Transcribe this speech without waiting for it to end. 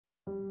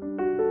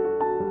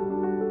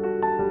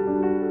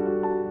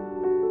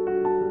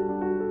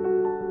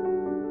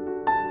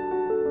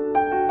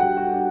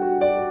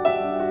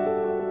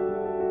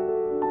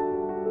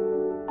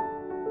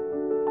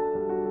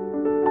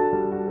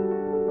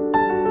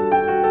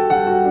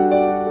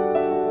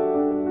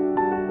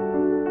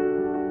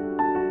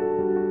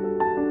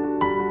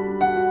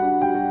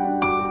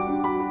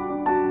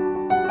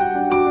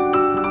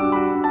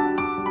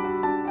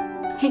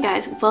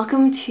guys,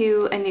 welcome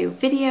to a new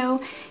video.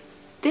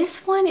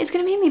 This one is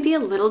going to be maybe a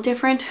little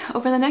different.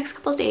 Over the next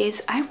couple of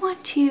days, I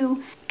want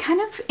to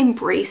kind of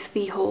embrace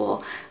the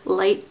whole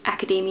light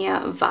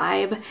academia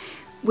vibe,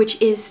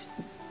 which is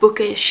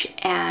bookish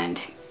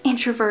and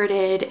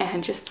introverted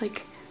and just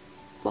like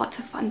lots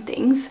of fun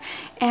things.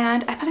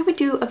 And I thought I would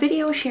do a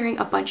video sharing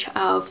a bunch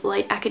of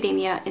light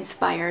academia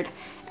inspired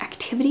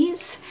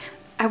activities.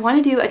 I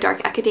want to do a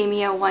dark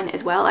academia one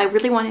as well. I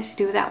really wanted to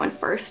do that one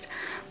first,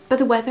 but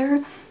the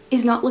weather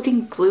is not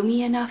looking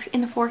gloomy enough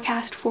in the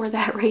forecast for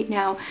that right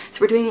now.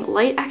 So we're doing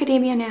light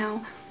academia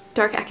now,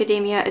 dark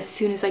academia as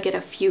soon as I get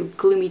a few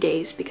gloomy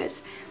days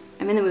because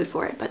I'm in the mood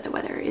for it, but the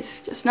weather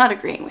is just not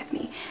agreeing with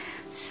me.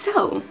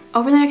 So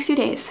over the next few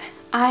days,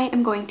 I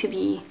am going to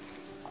be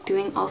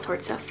doing all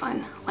sorts of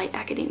fun light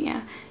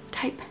academia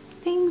type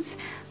things.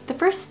 The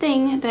first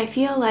thing that I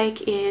feel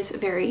like is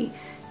very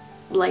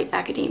light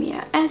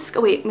academia-esque.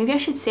 Oh wait, maybe I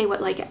should say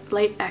what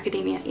light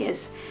academia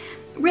is.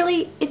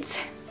 Really,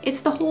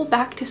 it's the whole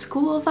back to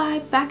school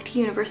vibe, back to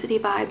university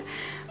vibe,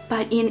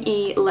 but in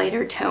a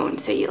lighter tone.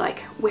 So you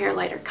like wear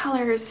lighter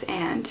colors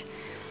and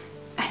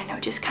I don't know,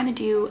 just kind of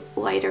do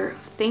lighter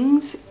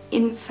things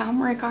in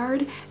some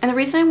regard. And the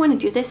reason I want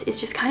to do this is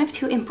just kind of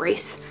to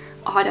embrace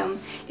autumn,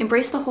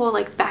 embrace the whole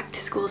like back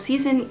to school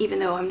season, even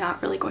though I'm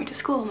not really going to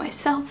school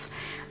myself,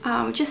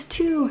 just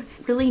to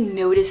really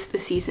notice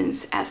the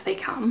seasons as they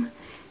come.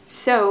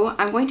 So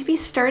I'm going to be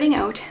starting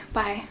out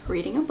by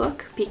reading a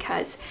book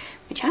because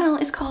my channel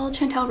is called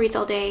Chantel Reads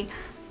All Day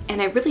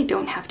and I really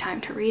don't have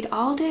time to read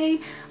all day,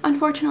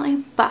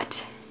 unfortunately,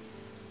 but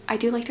I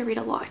do like to read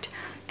a lot.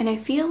 And I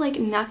feel like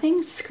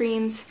nothing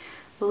screams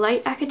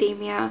light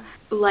academia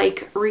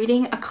like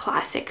reading a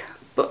classic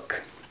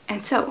book.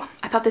 And so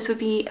I thought this would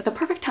be the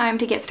perfect time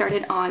to get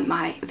started on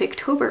my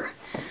Victober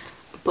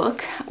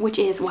book, which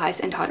is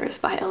Wives and Daughters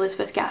by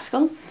Elizabeth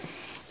Gaskell.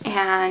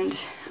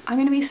 And I'm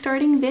going to be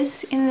starting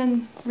this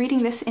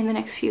reading this in the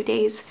next few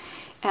days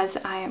as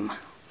I am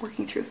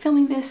working through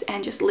filming this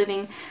and just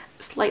living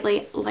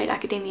slightly light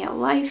academia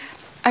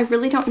life. I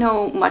really don't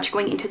know much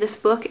going into this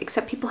book,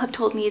 except people have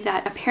told me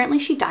that apparently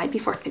she died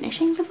before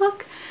finishing the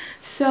book.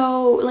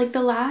 So like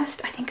the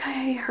last, I think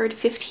I heard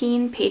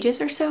 15 pages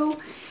or so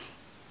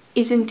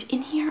isn't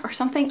in here or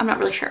something. I'm not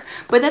really sure,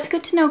 but that's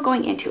good to know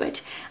going into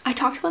it. I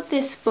talked about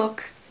this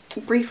book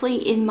briefly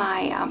in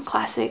my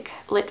classic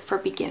lit for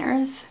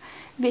beginners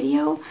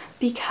video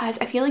because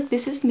I feel like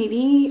this is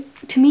maybe,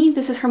 to me,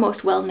 this is her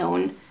most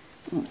well-known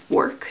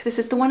work. This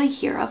is the one I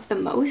hear of the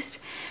most,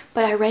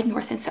 but I read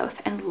North and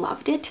South and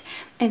loved it.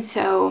 And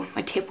so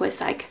my tip was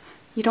like,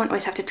 you don't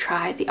always have to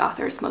try the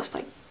author's most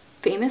like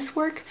famous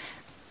work.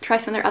 Try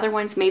some of their other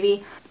ones.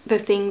 Maybe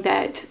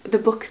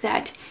the book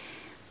that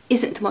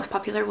isn't the most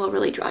popular will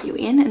really draw you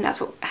in, and that's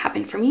what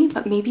happened for me,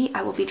 but maybe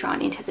I will be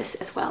drawn into this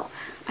as well.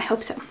 I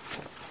hope so.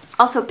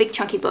 Also big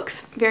chunky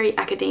books, very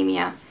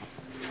academia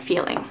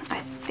feeling, I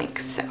think.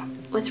 So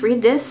let's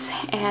read this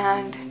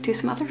and do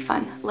some other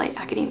fun light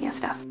academia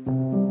stuff.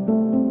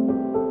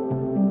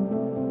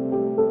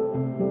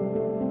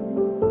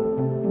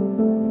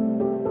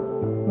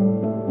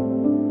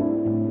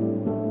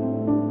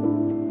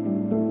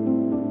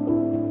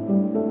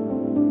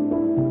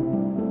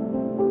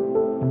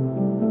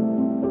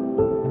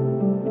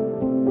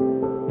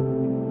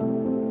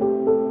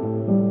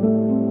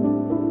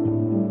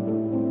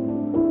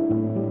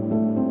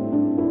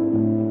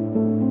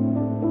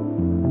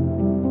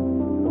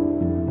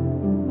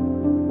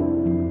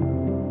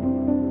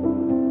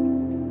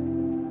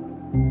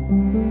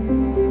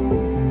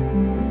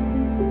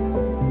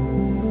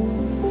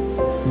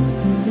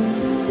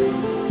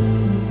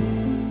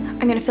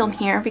 I'm gonna film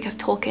here because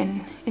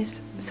Tolkien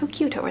is so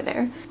cute over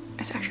there.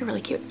 It's actually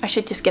really cute. I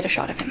should just get a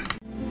shot of him.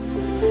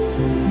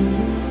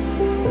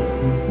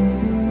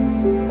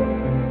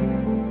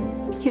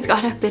 He's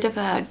got a bit of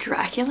a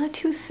Dracula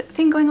tooth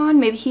thing going on.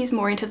 Maybe he's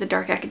more into the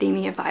dark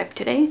academia vibe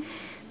today,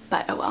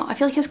 but oh well. I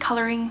feel like his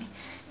coloring,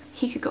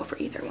 he could go for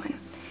either one.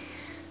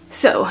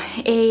 So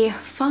a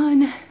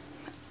fun,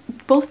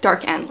 both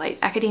dark and light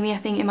academia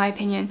thing in my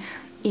opinion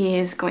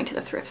is going to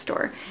the thrift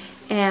store.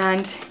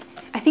 And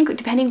I think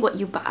depending what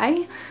you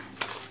buy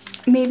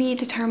maybe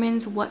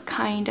determines what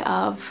kind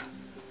of,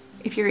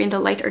 if you're in the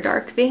light or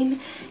dark vein.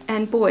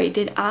 And boy,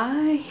 did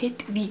I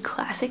hit the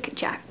classic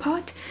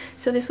jackpot.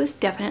 So this was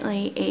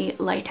definitely a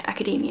light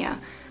academia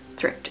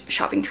thrift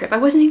shopping trip.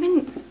 Honestly,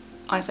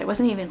 I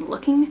wasn't even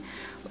looking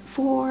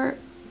for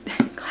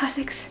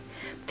classics.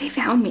 They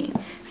found me.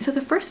 So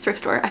the first thrift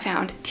store I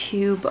found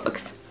 2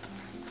 books.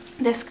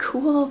 This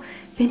cool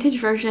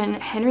vintage version,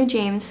 Henry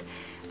James.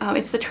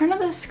 It's The Turn of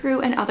the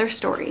Screw and Other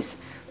Stories.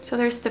 So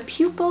there's The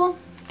Pupil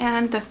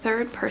and The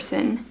Third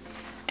Person,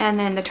 and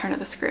then The Turn of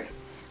the Screw.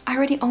 I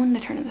already own The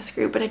Turn of the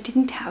Screw, but I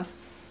didn't have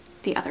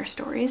the other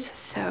stories,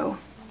 so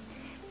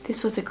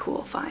this was a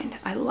cool find.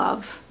 I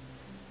love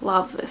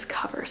this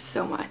cover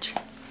so much.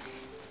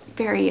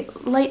 Very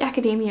light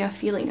academia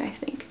feeling, I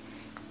think.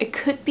 It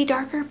could be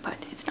darker, but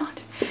it's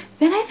not.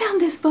 Then I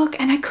found this book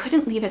and I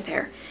couldn't leave it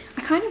there.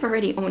 I kind of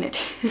already own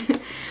it.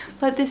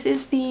 But this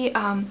is the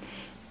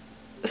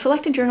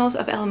Selected Journals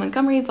of Ella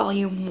Montgomery,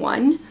 Volume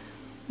 1.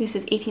 This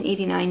is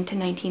 1889 to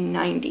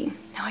 1990.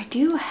 Now I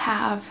do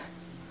have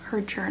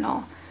her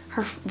journal,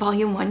 her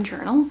Volume 1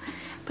 journal,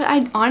 but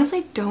I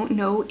honestly don't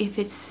know if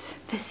it's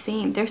the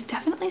same. There's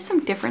definitely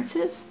some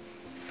differences.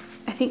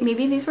 I think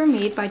maybe these were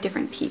made by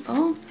different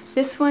people.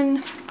 This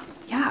one,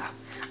 yeah,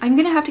 I'm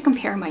gonna have to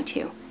compare my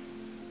two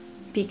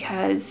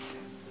because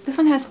this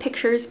one has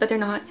pictures, but they're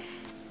not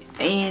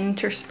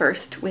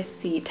interspersed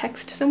with the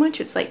text so much.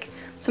 It's like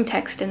some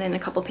text and then a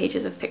couple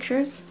pages of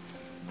pictures.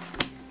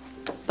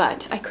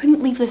 But I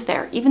couldn't leave this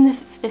there. Even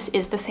if this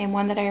is the same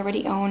one that I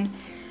already own,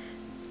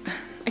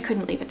 I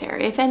couldn't leave it there.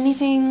 If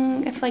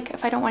anything, if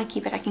I don't want to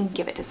keep it, I can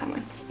give it to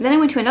someone. And then I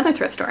went to another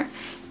thrift store,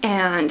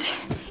 and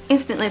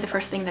instantly the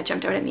first thing that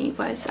jumped out at me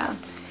was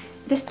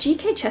this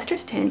G.K.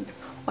 Chesterton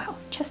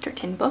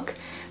book,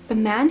 The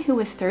Man Who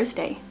Was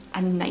Thursday,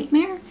 A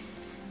Nightmare.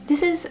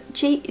 This is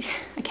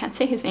I can't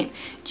say his name.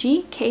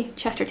 G.K.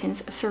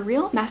 Chesterton's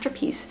surreal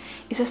masterpiece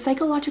is a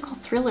psychological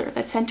thriller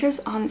that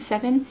centers on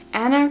 7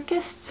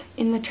 anarchists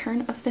in the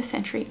turn of the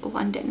century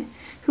London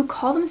who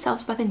call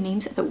themselves by the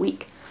names of the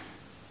week.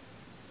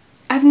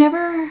 I've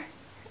never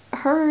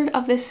heard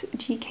of this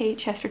G.K.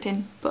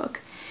 Chesterton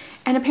book,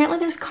 and apparently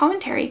there's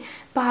commentary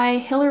by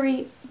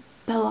Hilary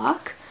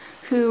Belloc,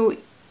 who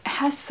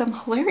has some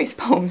hilarious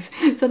poems,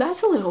 so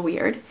that's a little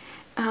weird.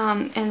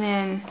 And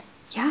then,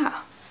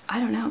 yeah, I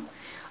don't know.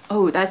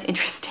 Oh, that's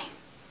interesting.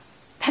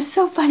 That's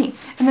so funny.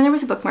 And then there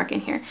was a bookmark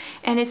in here,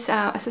 and it's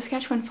a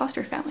Saskatchewan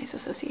Foster Families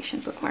Association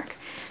bookmark.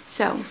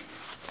 So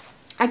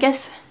I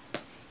guess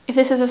if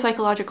this is a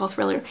psychological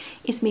thriller,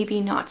 it's maybe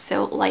not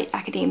so light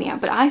academia,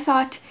 but I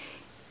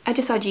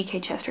just saw G.K.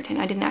 Chesterton.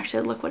 I didn't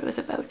actually look what it was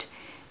about.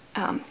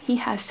 He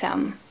has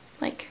some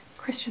like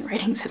Christian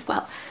writings as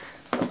well.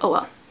 Oh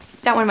well,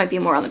 that one might be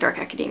more on the dark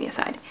academia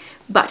side,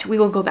 but we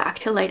will go back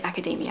to light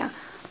academia.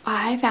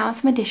 I found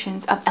some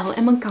editions of Ella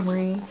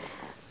Montgomery,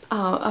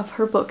 of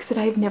her books that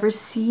I've never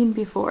seen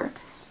before.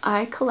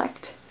 I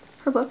collect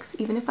her books,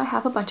 even if I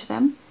have a bunch of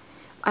them.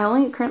 I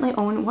only currently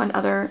own one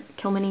other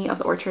Kilmeny of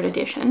the Orchard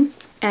edition,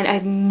 and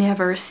I've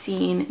never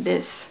seen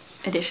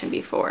this edition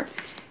before.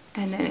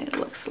 And then it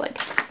looks like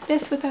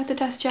this without the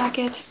dust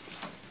jacket.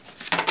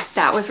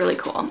 That was really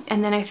cool.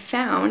 And then I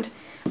found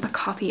a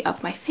copy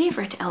of my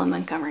favorite Ella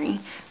Montgomery,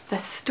 The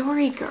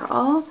Story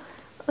Girl.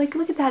 Like,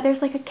 look at that.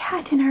 There's like a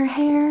cat in her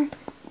hair.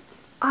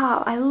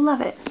 Oh, I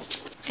love it.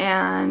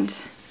 And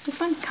this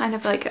one's kind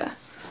of like a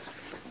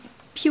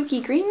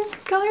pukey green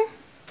color.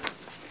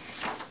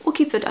 We'll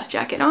keep the dust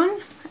jacket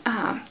on.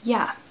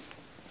 Yeah,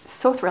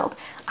 so thrilled.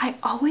 I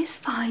always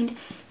find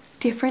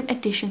different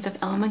editions of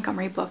Ella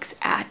Montgomery books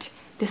at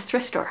this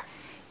thrift store.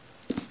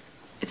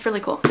 It's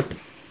really cool.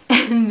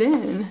 And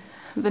then,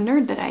 the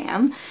nerd that I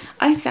am,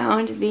 I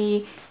found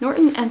the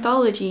Norton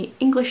Anthology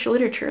English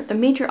Literature, the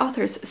Major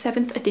Authors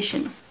 7th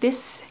edition.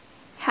 This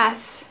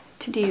has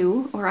to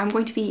do, or I'm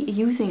going to be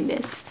using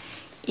this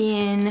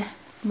in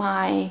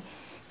my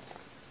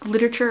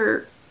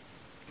literature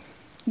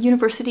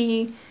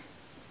university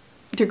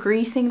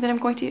degree thing that I'm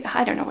going to,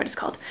 I don't know what it's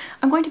called.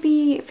 I'm going to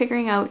be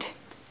figuring out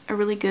a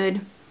really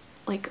good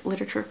like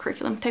literature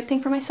curriculum type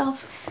thing for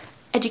myself,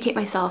 educate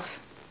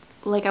myself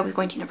like I was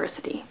going to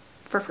university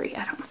for free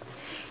at home.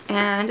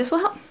 And this will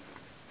help.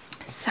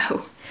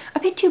 So I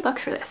paid $2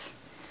 for this.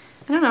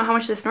 I don't know how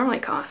much this normally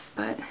costs,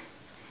 but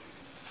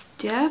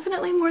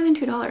definitely more than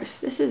 $2.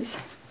 This is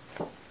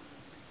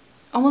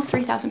almost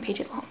 3,000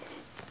 pages long.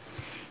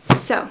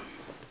 So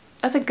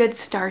that's a good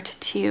start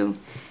to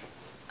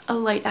a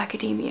light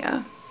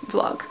academia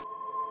vlog.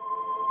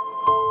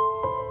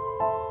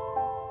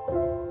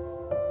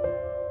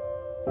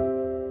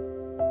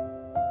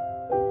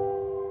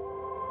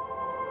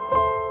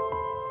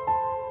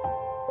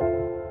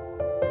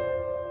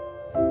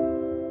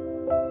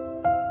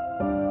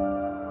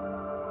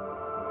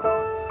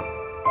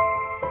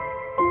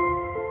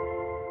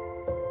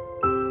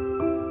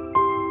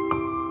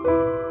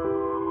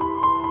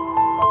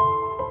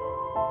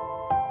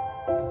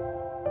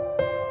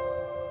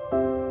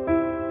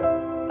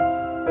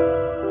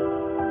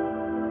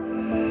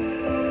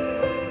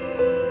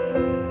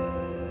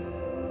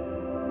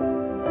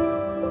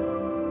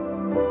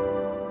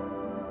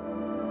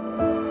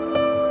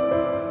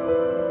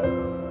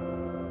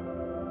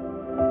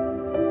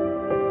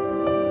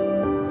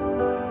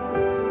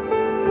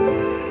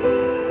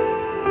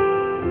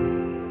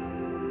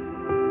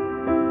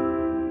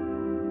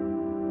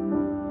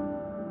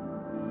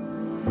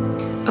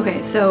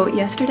 Okay, so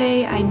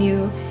yesterday I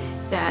knew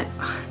that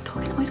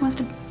Tolkien always wants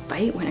to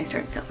bite when I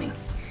start filming.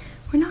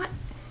 We're not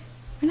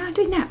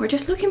doing that. We're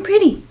just looking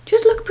pretty.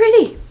 Just look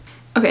pretty.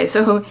 Okay,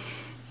 so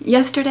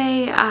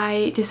yesterday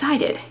I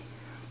decided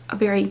a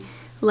very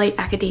light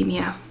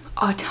academia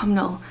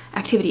autumnal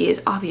activity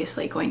is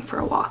obviously going for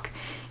a walk.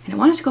 And I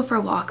wanted to go for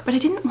a walk, but I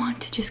didn't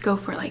want to just go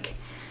for like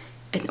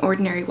an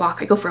ordinary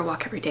walk. I go for a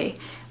walk every day.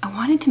 I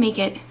wanted to make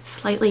it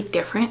slightly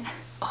different.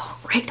 Oh,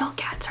 ragdoll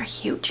cats are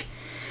huge.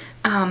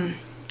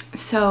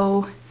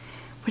 So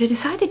what I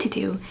decided to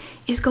do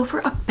is go for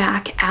a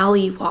back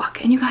alley walk.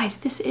 And you guys,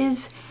 this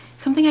is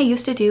something I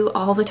used to do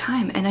all the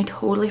time and I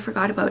totally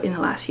forgot about in the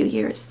last few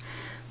years.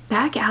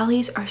 Back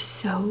alleys are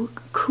so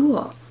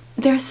cool.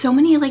 There's so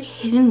many like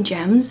hidden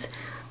gems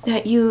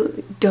that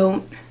you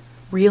don't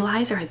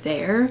realize are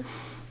there.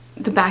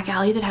 The back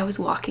alley that I was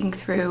walking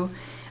through,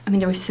 I mean,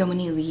 there were so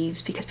many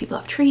leaves because people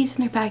have trees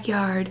in their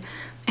backyard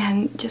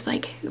and just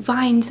like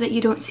vines that you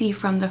don't see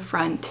from the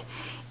front,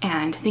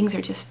 and things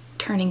are just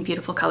turning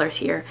beautiful colors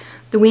here.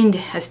 The wind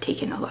has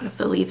taken a lot of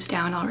the leaves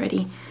down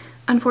already,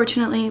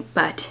 unfortunately,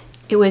 but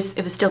it was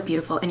still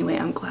beautiful. Anyway,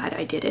 I'm glad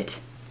I did it.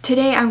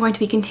 Today I'm going to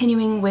be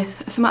continuing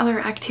with some other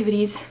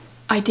activities.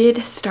 I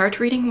did start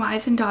reading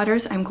Wives and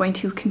Daughters. I'm going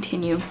to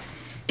continue.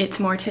 It's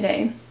more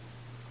today.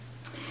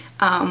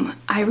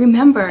 I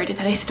remembered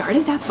that I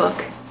started that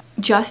book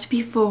just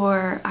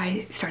before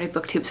I started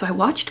BookTube. So I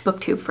watched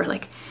BookTube for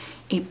like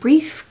a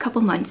brief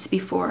couple months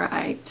before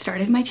I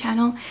started my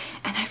channel,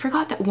 and I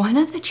forgot that one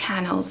of the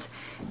channels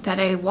that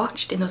I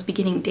watched in those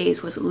beginning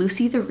days was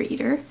Lucy the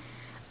Reader.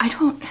 I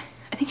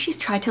think she's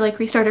tried to like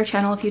restart her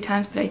channel a few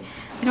times, but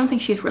I don't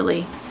think she's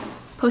really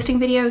posting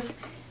videos.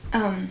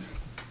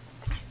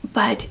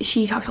 But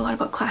she talked a lot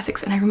about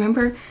classics, and I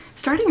remember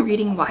starting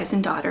reading Wives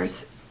and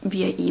Daughters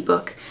via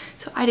ebook.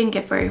 So I didn't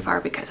get very far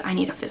because I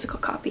need a physical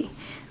copy.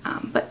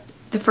 But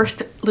the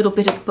first little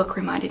bit of the book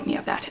reminded me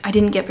of that. I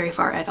didn't get very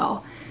far at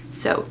all.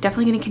 So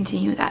definitely going to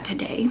continue that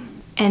today.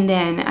 And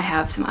then I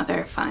have some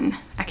other fun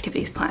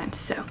activities planned.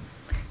 So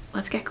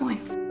let's get going.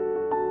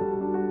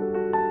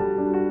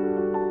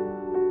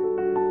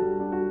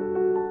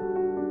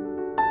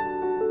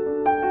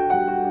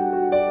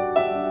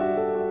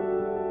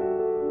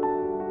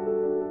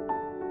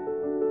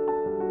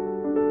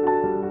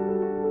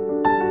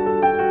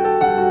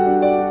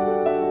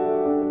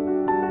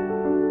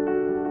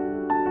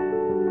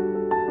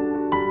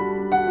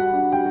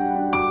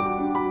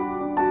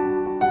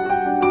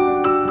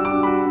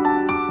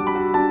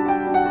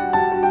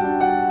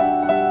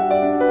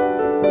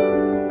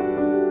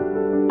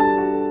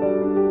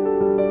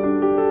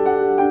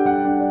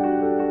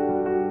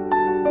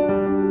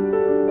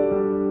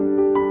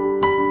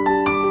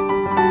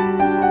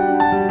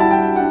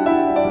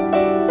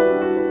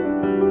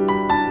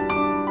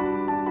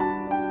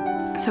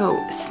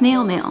 So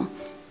snail mail.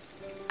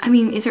 I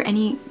mean, is there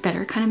any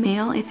better kind of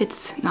mail if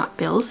it's not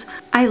bills?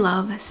 I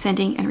love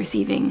sending and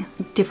receiving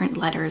different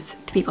letters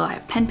to people. I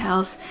have pen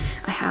pals.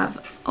 I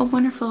have a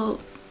wonderful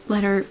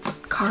letter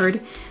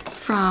card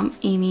from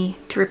Amy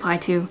to reply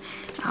to.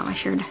 I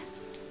shared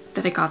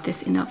that I got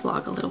this in a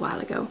vlog a little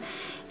while ago.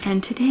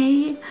 And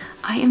today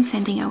I am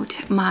sending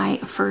out my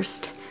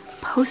first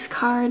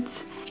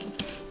postcards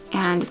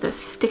and the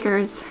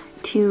stickers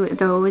to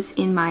those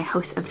in my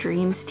House of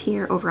Dreams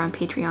tier over on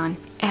Patreon.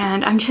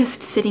 And I'm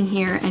just sitting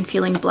here and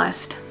feeling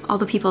blessed. All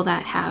the people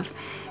that have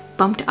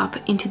bumped up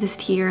into this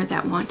tier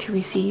that want to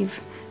receive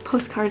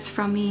postcards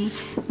from me.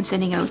 I'm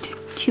sending out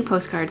 2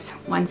 postcards,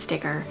 1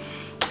 sticker,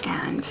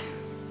 and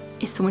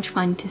it's so much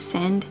fun to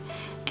send,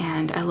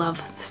 and I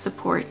love the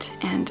support,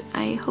 and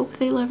I hope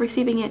they love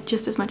receiving it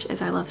just as much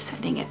as I love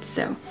sending it.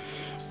 So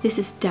this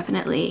is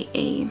definitely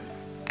a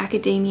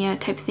academia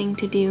type thing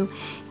to do,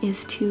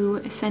 is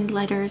to send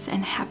letters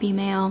and happy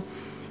mail,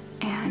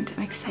 and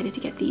I'm excited to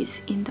get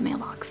these in the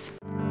mailbox.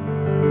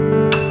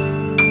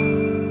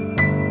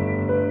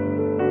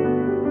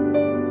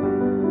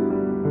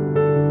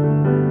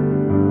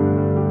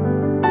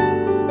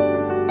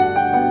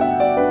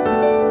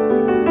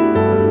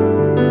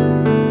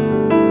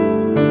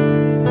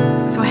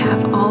 So I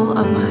have all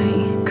of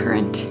my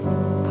current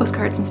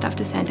postcards and stuff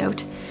to send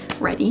out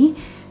ready.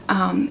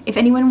 If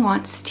anyone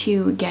wants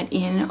to get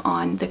in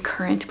on the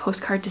current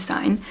postcard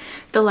design,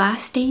 the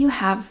last day you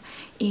have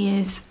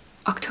is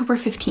October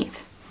 15th.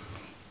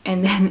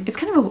 And then it's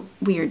kind of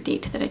a weird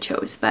date that I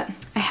chose, but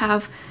I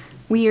have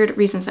weird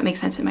reasons that make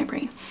sense in my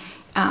brain.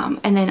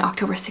 And then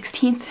October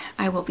 16th,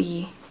 I will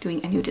be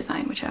doing a new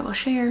design, which I will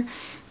share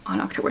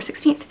on October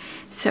 16th.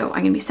 So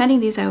I'm gonna be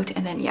sending these out,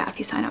 and then yeah, if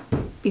you sign up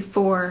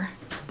before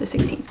the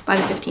 16th, by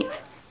the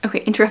 15th.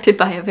 Okay, interrupted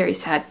by a very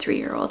sad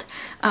 3-year-old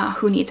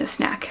who needs a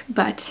snack,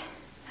 but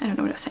I don't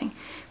know what I was saying.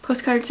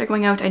 Postcards are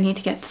going out. I need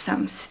to get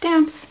some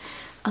stamps.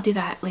 I'll do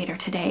that later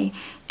today.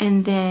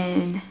 And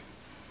then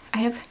I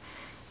have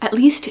at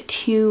least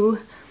 2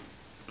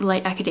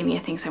 light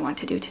academia things I want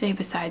to do today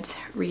besides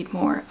read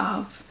more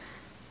of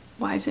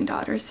Wives and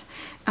Daughters.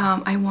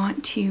 I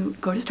want to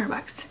go to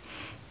Starbucks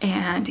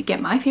and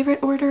get my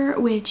favorite order,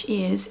 which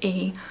is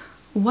a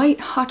white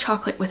hot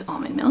chocolate with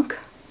almond milk.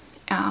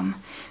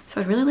 So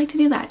I'd really like to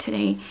do that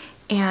today,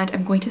 and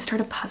I'm going to start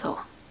a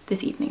puzzle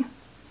this evening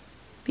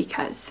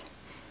because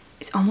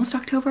it's almost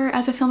October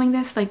as of filming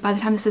this. Like by the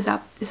time this is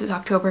up, this is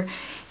October,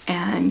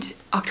 and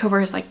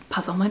October is like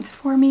puzzle month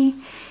for me.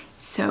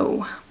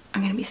 So I'm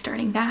going to be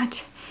starting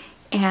that,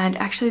 and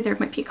actually there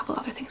might be a couple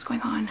other things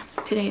going on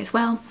today as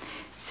well.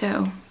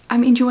 So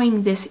I'm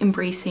enjoying this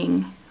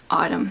embracing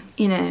autumn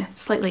in a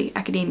slightly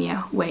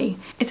academia way.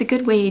 It's a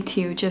good way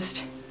to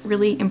just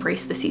really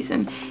embrace the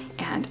season,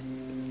 and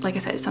like I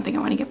said, it's something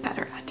I want to get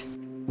better at.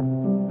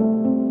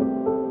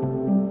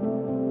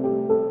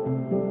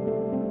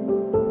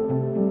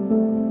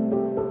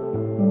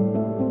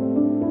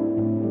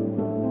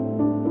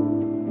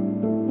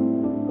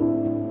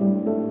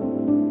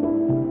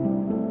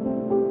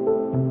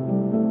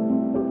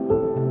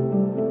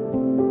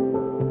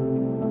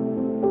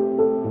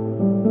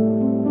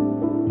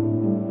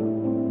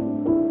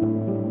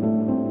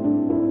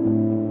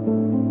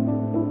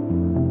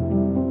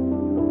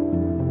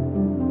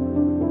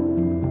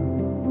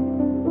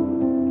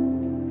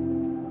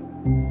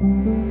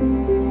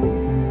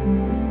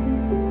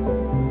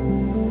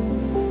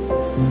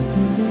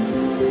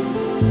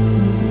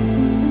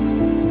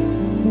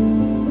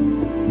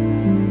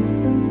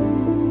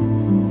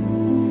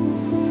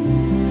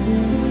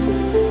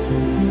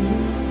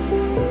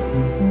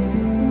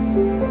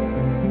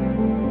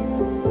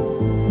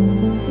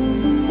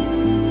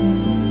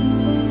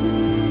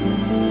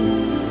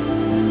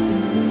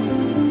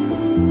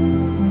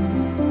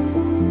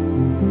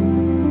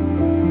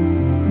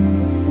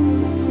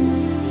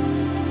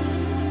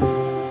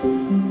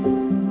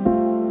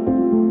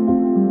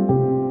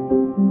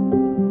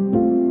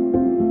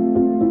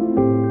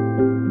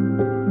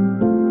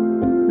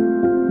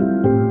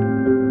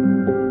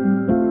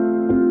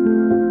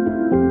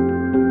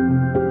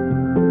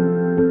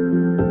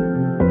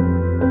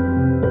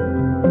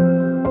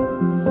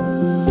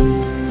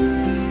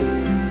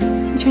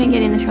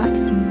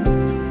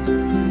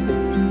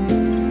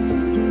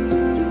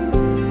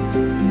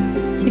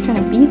 you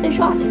trying to beat the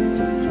shot?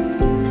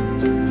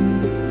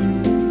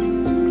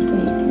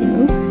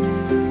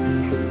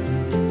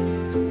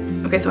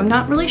 Okay, so I'm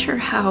not really sure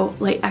how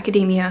light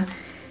academia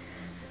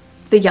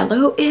the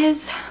yellow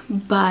is,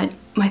 but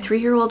my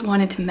 3-year-old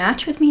wanted to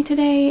match with me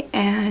today,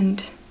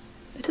 and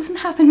it doesn't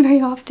happen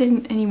very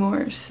often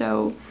anymore,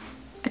 so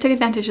I took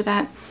advantage of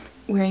that,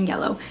 wearing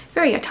yellow.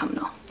 Very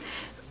autumnal.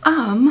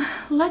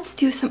 Let's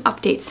do some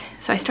updates.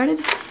 So I started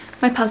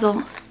my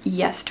puzzle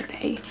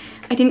yesterday.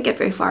 I didn't get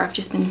very far. I've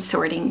just been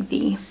sorting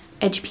the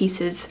edge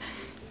pieces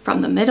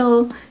from the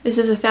middle. This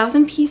is a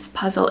 1,000-piece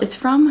puzzle. It's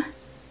from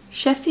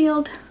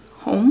Sheffield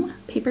Home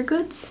Paper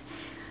Goods.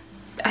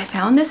 I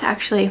found this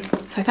actually,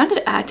 so I found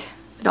it at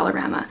the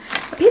Dollarama.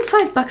 I paid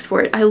 $5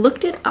 for it. I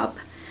looked it up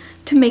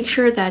to make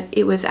sure that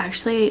it was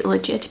actually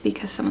legit,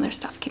 because some of their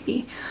stuff can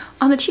be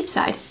on the cheap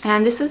side.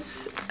 And this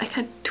is like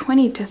a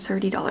 $20 to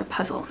 $30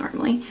 puzzle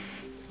normally,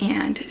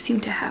 and it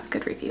seemed to have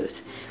good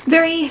reviews.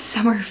 Very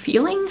summer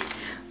feeling,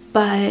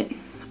 but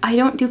I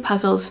don't do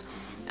puzzles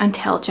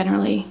until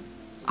generally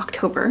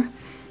October.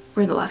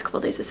 We're in the last couple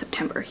of days of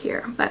September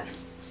here, but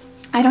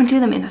I don't do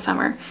them in the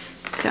summer.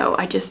 So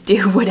I just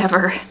do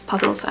whatever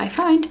puzzles I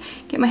find,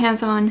 get my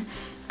hands on.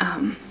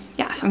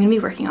 Yeah, so I'm gonna be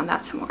working on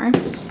that some more.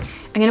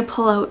 I'm gonna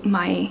pull out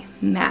my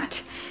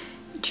mat.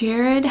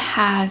 Jared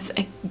has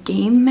a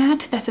game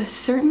mat that's a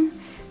certain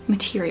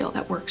material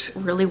that works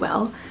really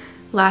well.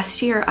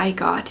 Last year I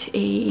got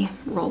a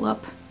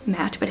roll-up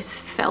mat, but it's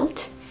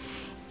felt,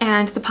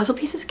 and the puzzle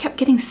pieces kept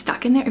getting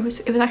stuck in there. It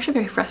was actually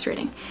very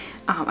frustrating.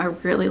 I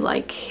really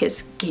like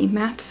his game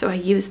mat, so I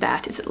use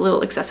that. It's a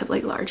little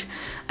excessively large.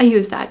 I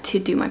use that to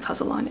do my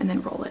puzzle on and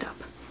then roll it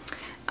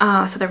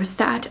up. So there was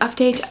that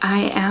update.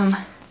 I am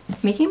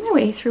making my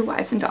way through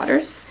Wives and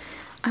Daughters.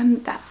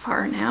 I'm that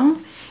far now,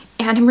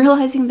 and I'm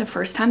realizing the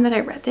first time that I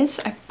read this,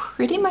 I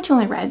pretty much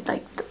only read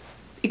like the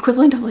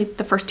equivalent of like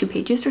the first 2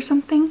 pages or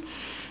something,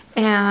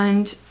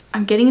 and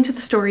I'm getting into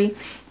the story.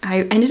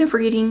 I ended up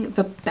reading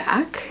the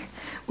back,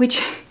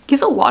 which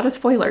gives a lot of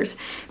spoilers,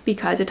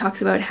 because it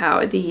talks about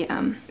how the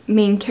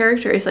main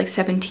character is like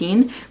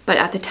 17, but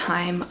at the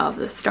time of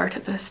the start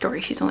of the story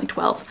she's only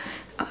 12.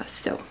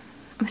 So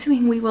I'm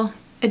assuming we will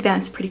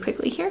advance pretty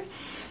quickly here.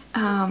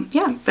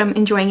 Yeah, but I'm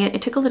enjoying it.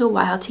 It took a little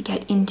while to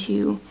get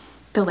into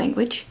the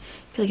language.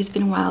 I feel like it's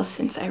been a while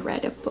since I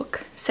read a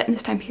book set in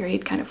this time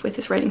period, kind of with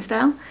this writing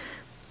style,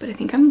 but I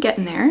think I'm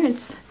getting there.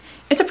 It's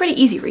a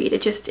pretty easy read.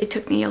 It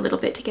took me a little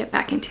bit to get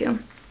back into.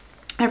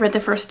 I read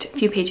the first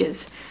few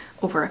pages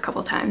over a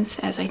couple times,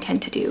 as I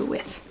tend to do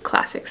with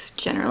classics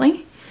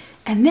generally.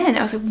 And then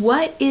I was like,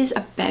 what is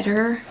a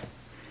better,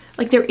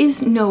 like there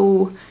is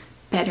no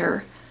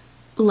better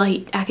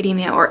light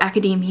academia or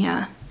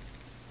academia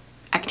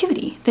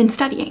activity than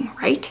studying,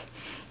 right?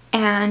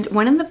 And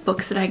one of the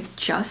books that I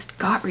just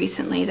got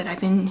recently that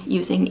I've been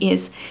using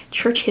is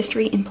Church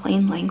History in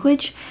Plain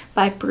Language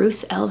by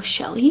Bruce L.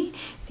 Shelley.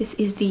 This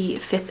is the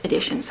 5th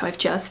edition, so I've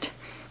just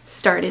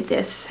started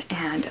this,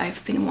 and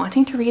I've been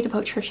wanting to read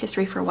about church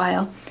history for a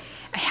while.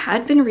 I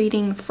had been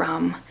reading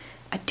from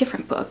a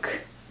different book.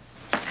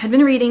 I had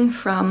been reading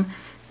from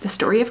The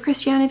Story of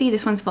Christianity.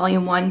 This one's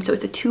volume 1, so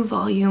it's a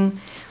 2-volume,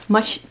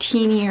 much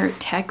teenier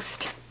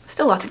text.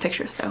 Still lots of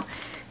pictures though,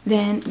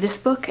 than this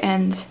book,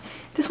 and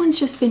this one's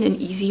just been an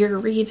easier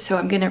read, so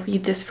I'm gonna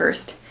read this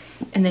first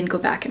and then go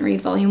back and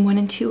read volume 1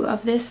 and 2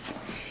 of this.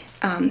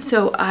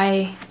 So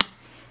I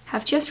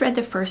have just read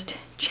the first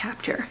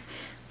chapter,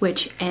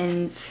 which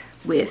ends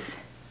with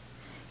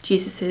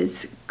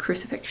Jesus's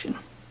crucifixion.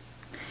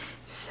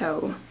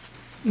 So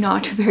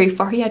not very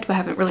far yet, but I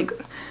haven't really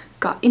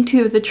got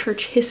into the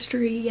church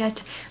history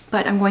yet,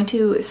 but I'm going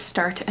to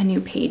start a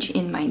new page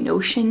in my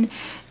Notion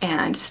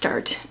and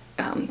start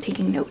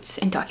taking notes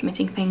and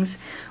documenting things.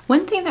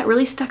 One thing that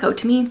really stuck out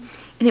to me,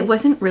 and it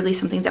wasn't really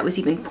something that was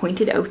even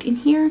pointed out in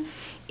here,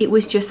 it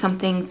was just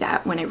something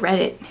that when I read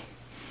it,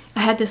 I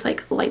had this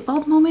like light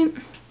bulb moment.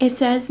 It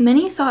says,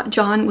 many thought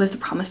John was the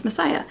promised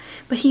Messiah,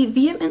 but he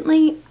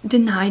vehemently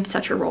denied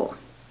such a role.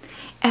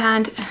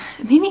 And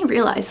it made me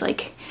realize,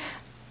 like,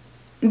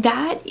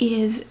 that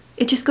is,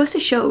 it just goes to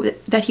show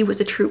that he was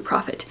a true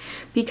prophet.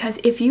 Because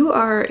if you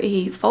are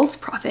a false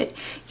prophet,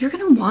 you're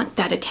gonna want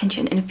that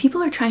attention. And if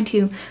people are trying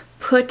to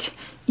put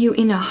you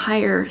in a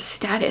higher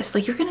status,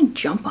 like, you're gonna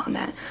jump on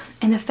that.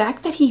 And the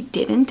fact that he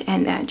didn't,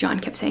 and that John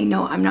kept saying,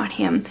 no, I'm not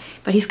him,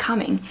 but he's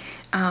coming,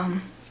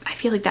 I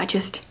feel like that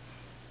just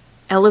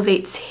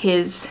elevates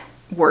his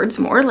words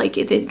more. Like,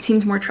 it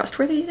seems more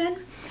trustworthy then.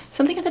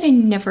 Something that I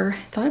never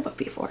thought about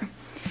before.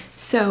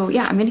 So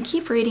yeah, I'm gonna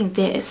keep reading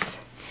this.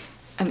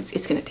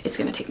 It's gonna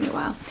take me a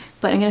while,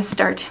 but I'm gonna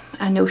start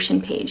a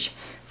Notion page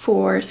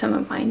for some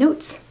of my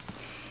notes.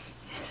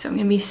 So I'm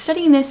gonna be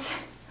studying this,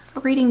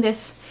 reading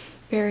this,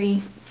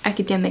 very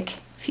academic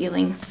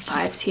feeling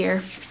vibes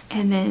here,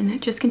 and then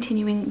just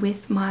continuing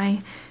with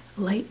my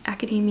light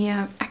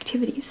academia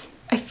activities.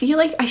 I feel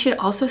like I should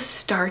also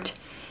start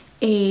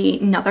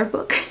another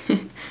book.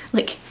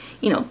 Like,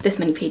 you know, this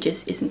many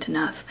pages isn't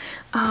enough.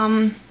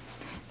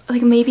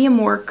 Like maybe a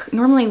more,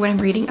 normally when I'm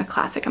reading a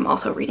classic, I'm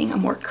also reading a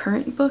more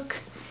current book.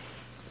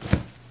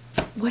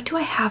 what do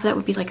I have that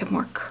would be like a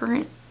more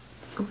current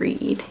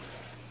read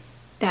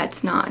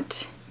that's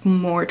not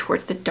more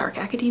towards the dark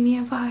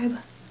academia vibe?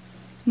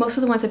 Most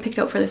of the ones I picked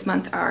out for this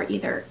month are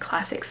either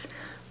classics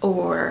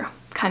or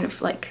kind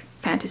of like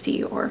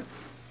fantasy or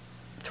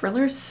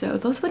thrillers, so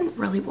those wouldn't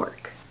really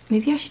work.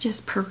 Maybe I should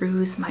just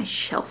peruse my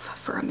shelf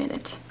for a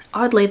minute.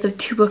 Oddly, the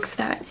two books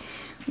that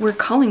were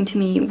calling to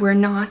me were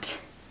not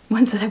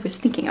ones that I was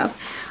thinking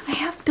of. I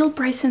have Bill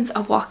Bryson's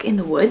A Walk in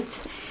the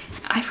Woods.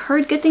 I've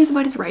heard good things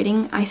about his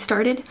writing. I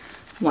started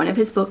one of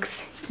his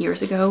books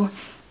years ago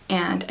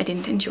and I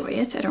didn't enjoy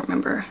it. I don't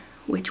remember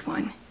which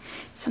one.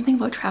 Something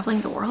about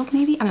traveling the world,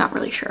 maybe? I'm not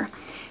really sure.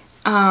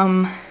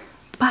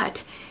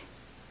 But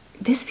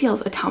this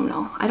feels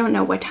autumnal. I don't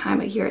know what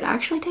time of year it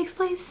actually takes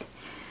place,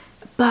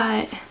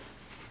 but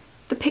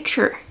the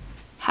picture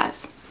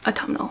has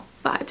autumnal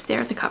vibes there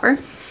at the cover.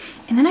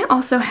 And then I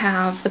also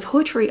have the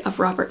poetry of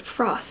Robert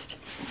Frost.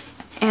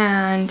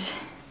 And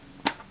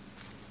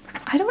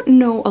I don't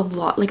know a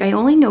lot, like I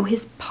only know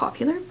his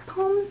popular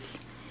poems.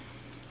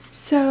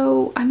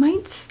 So I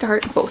might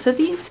start both of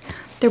these.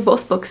 They're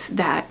both books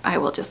that I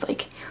will just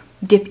like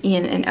dip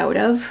in and out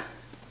of.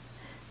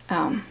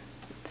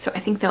 So I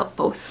think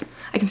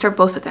I can start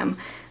both of them.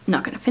 I'm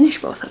not going to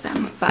finish both of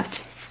them,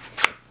 but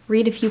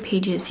read a few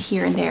pages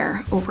here and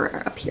there over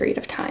a period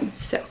of time.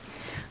 So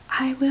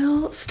I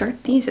will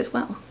start these as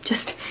well,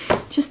 just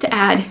to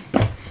add,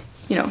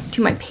 you know,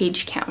 to my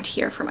page count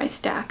here for my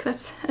stack. That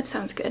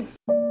sounds good.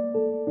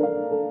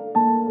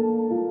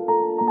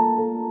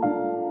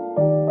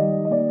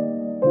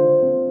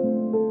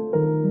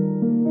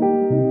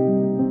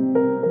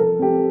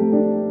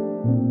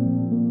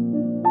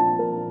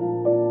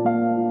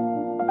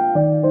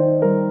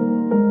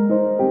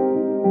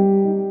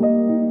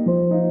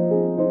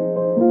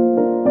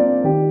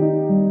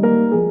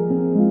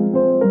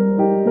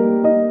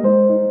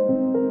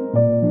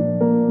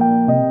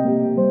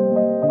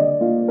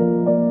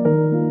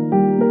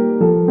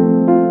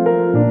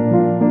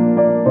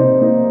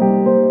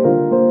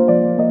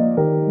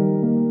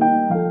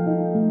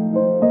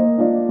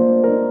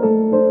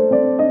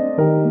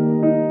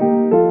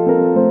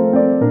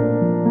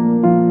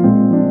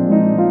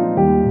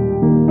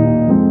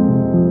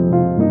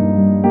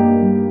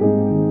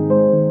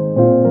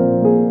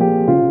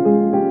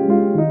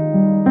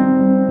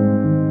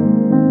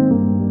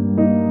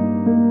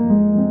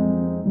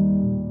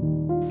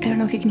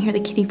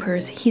 Kitty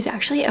purrs. He's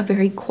actually a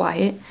very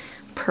quiet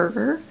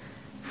purrer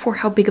for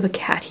how big of a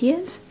cat he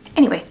is.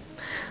 Anyway,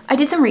 I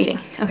did some reading.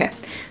 Okay,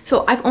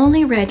 so I've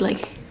only read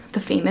like the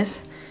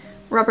famous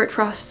Robert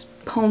Frost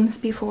poems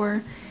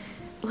before.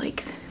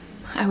 Like,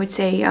 I would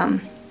say there's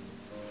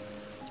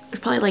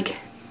probably like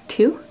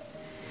two.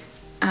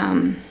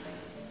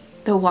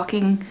 The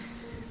Walking,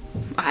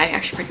 I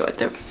actually forget what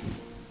the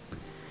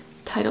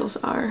titles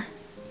are.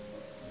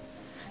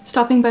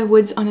 Stopping by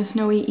Woods on a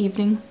Snowy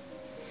Evening.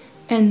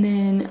 And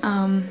then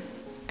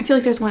I feel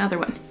like there's one other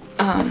one.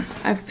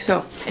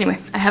 So anyway,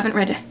 I haven't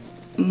read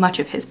much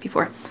of his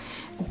before,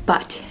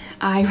 but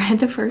I read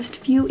the first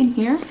few in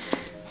here.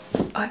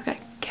 Oh, I've got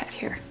a cat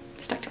hair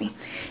stuck to me.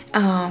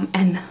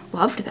 And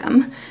loved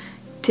them.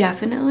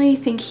 Definitely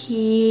think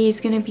he's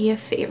gonna be a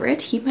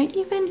favorite. He might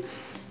even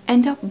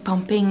end up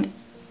bumping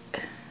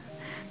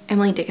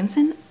Emily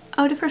Dickinson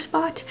out of her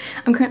spot.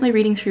 I'm currently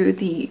reading through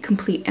the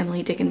complete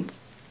Emily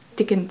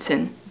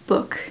Dickinson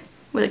book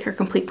with like her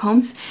complete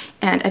poems,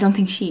 and I don't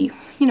think she,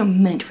 you know,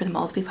 meant for them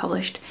all to be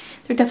published.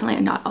 They're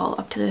definitely not all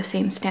up to the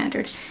same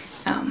standard.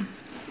 And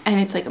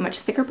it's like a much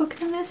thicker book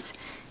than this.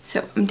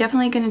 So I'm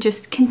definitely gonna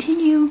just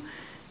continue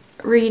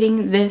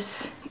reading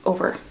this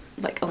over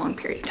like a long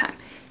period of time.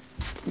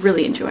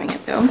 Really enjoying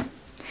it though.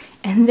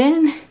 And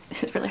then,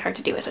 this is really hard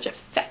to do with such a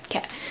fat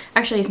cat.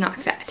 Actually, he's not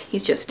fat.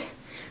 He's just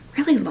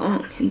really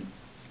long and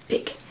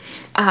big.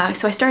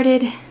 So I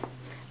started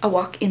A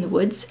Walk in the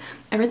Woods.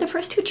 I read the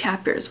first two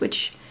chapters,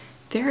 which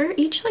they're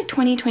each like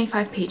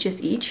 20-25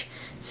 pages each,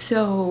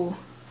 so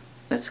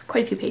that's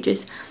quite a few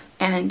pages,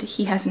 and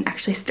he hasn't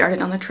actually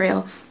started on the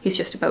trail. He's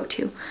just about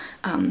to.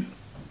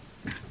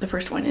 The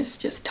first one is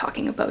just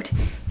talking about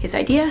his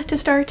idea to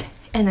start,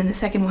 and then the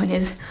second one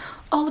is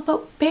all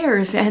about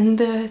bears and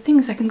the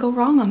things that can go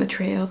wrong on the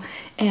trail.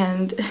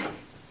 And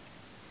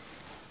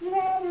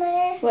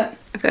Mama. What?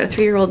 I've got a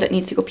 3-year-old that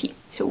needs to go pee,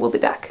 so we'll be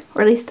back,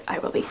 or at least I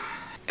will be.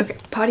 Okay,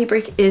 potty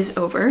break is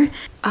over.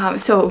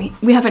 So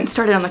we haven't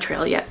started on the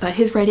trail yet, but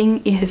his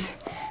writing is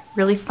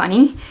really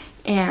funny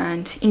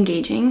and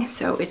engaging.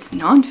 So it's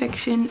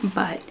nonfiction,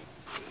 but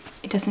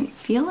it doesn't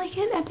feel like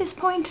it at this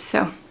point.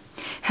 So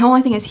the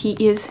only thing is he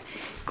is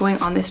going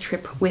on this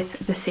trip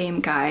with the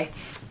same guy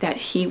that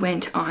he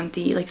went on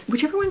the, like,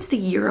 whichever one's the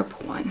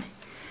Europe one.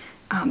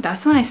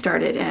 That's the one I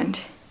started,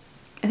 and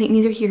I think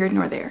neither here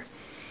nor there.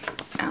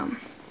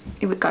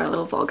 It got a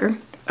little vulgar.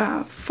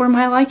 For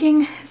my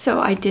liking, so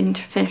I didn't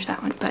finish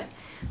that one, but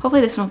hopefully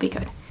this one will be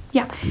good.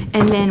 Yeah,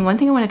 and then one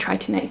thing I want to try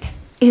tonight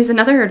is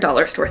another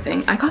dollar store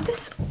thing. I got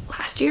this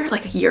last year,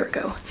 like a year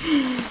ago.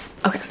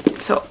 Okay,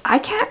 so I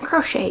can't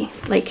crochet,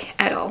 like,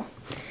 at all,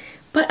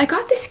 but I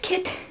got this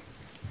kit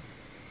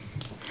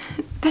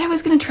that I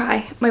was gonna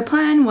try. My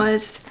plan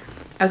was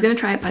I was gonna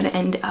try it by the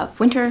end of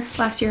winter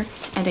last year,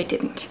 and I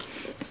didn't.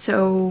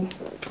 So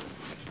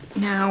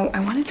now I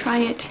want to try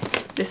it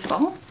this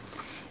fall.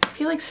 I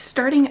feel like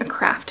starting a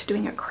craft,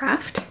 doing a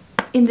craft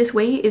in this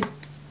way is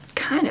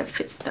kind of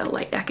fits the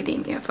light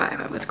academia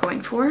vibe I was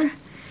going for.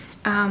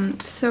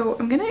 So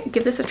I'm gonna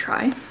give this a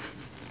try.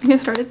 I'm gonna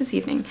start it this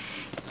evening.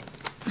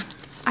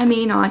 I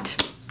may not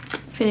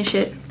finish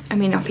it. I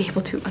may not be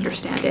able to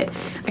understand it.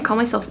 I call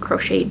myself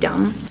crochet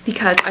dumb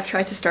because I've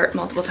tried to start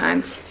multiple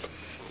times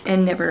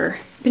and never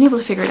been able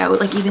to figure it out.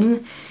 Like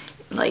even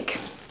like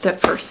the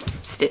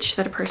first stitch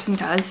that a person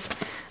does,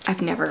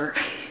 I've never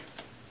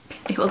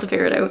been able to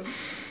figure it out.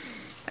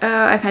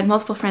 I've had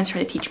multiple friends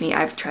try to teach me.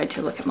 I've tried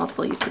to look at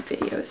multiple YouTube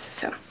videos.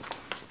 So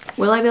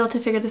will I be able to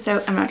figure this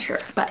out? I'm not sure,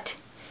 but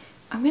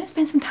I'm gonna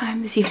spend some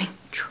time this evening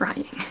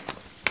trying.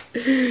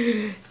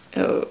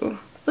 Oh,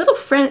 little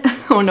friend,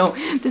 oh no,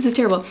 this is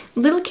terrible.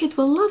 Little kids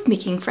will love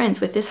making friends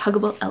with this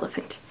huggable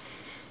elephant.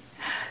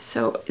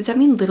 So does that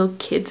mean little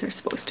kids are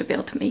supposed to be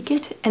able to make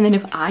it? And then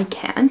if I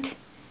can't,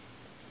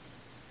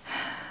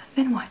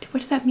 then what?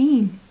 What does that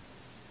mean?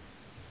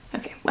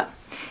 Okay, well,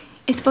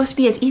 it's supposed to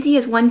be as easy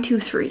as 1, 2,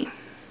 3.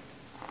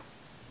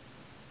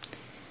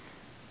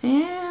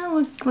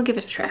 Yeah, we'll give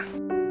it a try.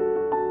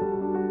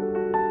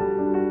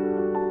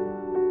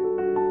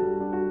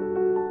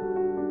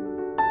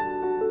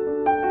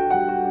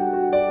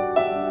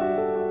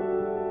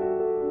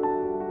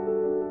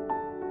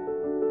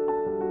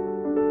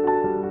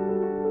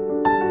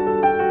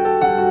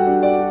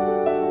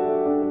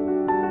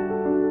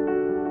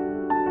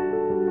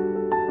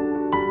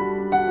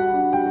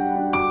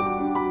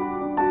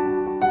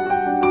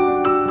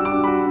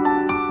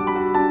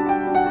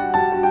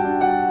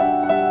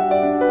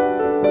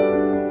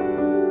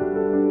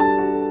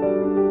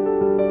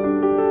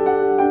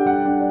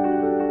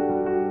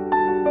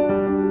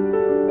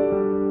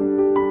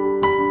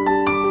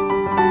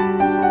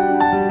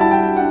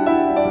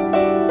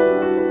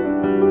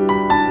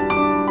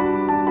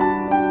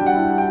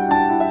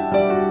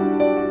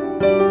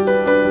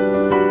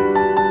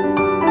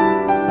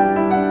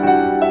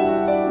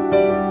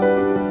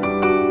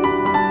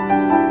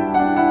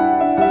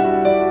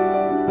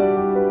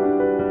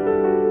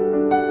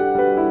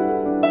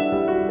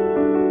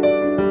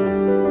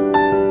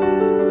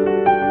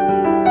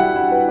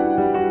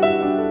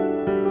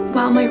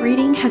 While my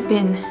reading has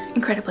been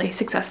incredibly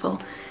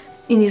successful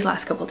in these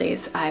last couple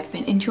days, I've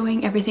been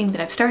enjoying everything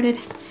that I've started.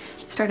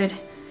 Started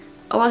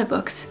a lot of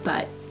books,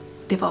 but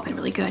they've all been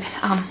really good.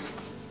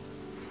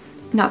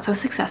 Not so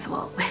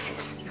successful with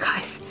this, you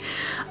guys.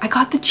 I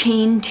got the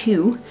chain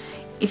too,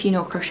 if you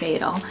know crochet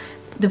at all,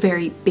 the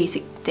very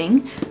basic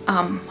thing.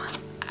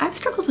 I've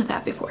struggled with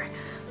that before.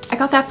 I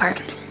got that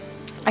part.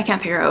 I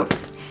can't figure out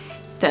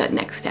the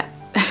next step.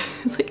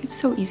 It's like, it's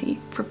so easy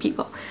for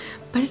people,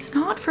 but it's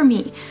not for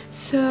me.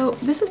 So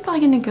this is probably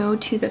gonna go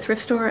to the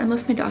thrift store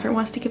unless my daughter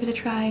wants to give it a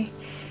try.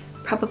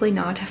 Probably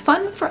not.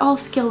 Fun for all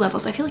skill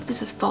levels. I feel like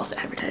this is false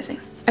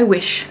advertising. I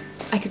wish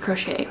I could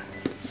crochet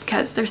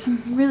because there's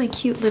some really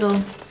cute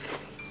little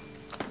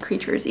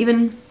creatures.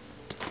 Even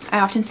I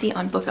often see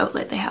on Book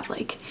Outlet, they have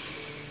like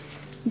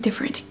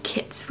different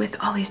kits with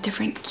all these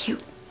different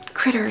cute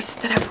critters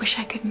that I wish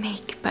I could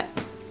make, but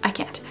I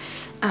can't.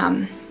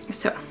 And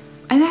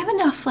I have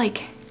enough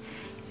like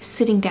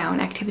sitting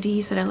down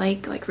activities that I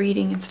like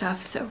reading and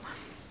stuff. So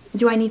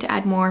do I need to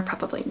add more?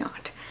 Probably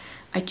not.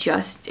 I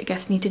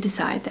guess need to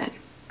decide that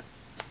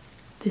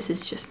this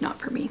is just not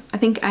for me. I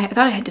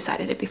thought I had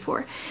decided it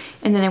before,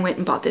 and then I went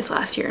and bought this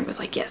last year and was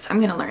like, yes, I'm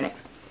gonna learn it.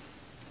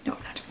 No,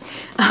 I'm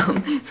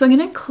not. So I'm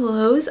gonna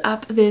close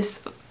up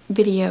this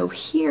video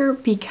here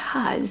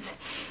because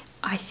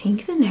I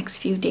think the next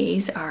few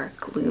days are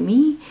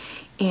gloomy,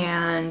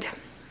 and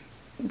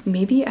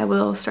maybe I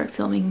will start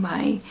filming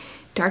my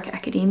dark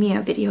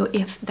academia video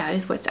if that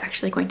is what's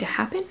actually going to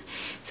happen.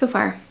 So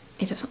far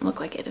it doesn't look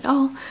like it at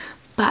all,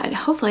 but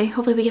hopefully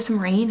we get some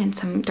rain and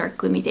some dark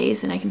gloomy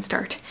days and I can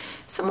start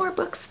some more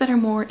books that are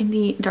more in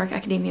the dark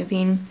academia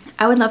vein.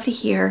 I would love to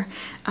hear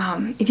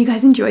if you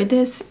guys enjoyed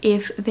this,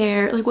 if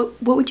they're like,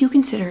 what would you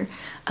consider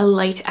a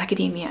light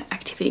academia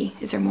activity?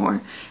 Is there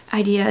more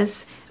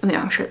ideas? I mean,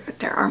 I'm sure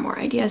there are more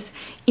ideas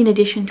in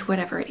addition to what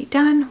I've already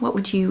done. What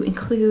would you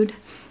include?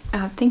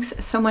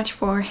 Thanks so much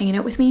for hanging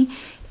out with me,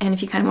 and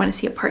if you kind of want to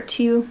see a part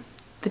 2,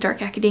 the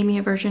dark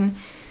academia version,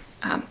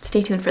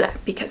 stay tuned for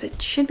that because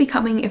it should be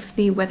coming if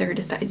the weather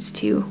decides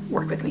to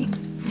work with me.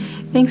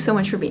 Thanks so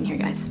much for being here,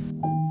 guys.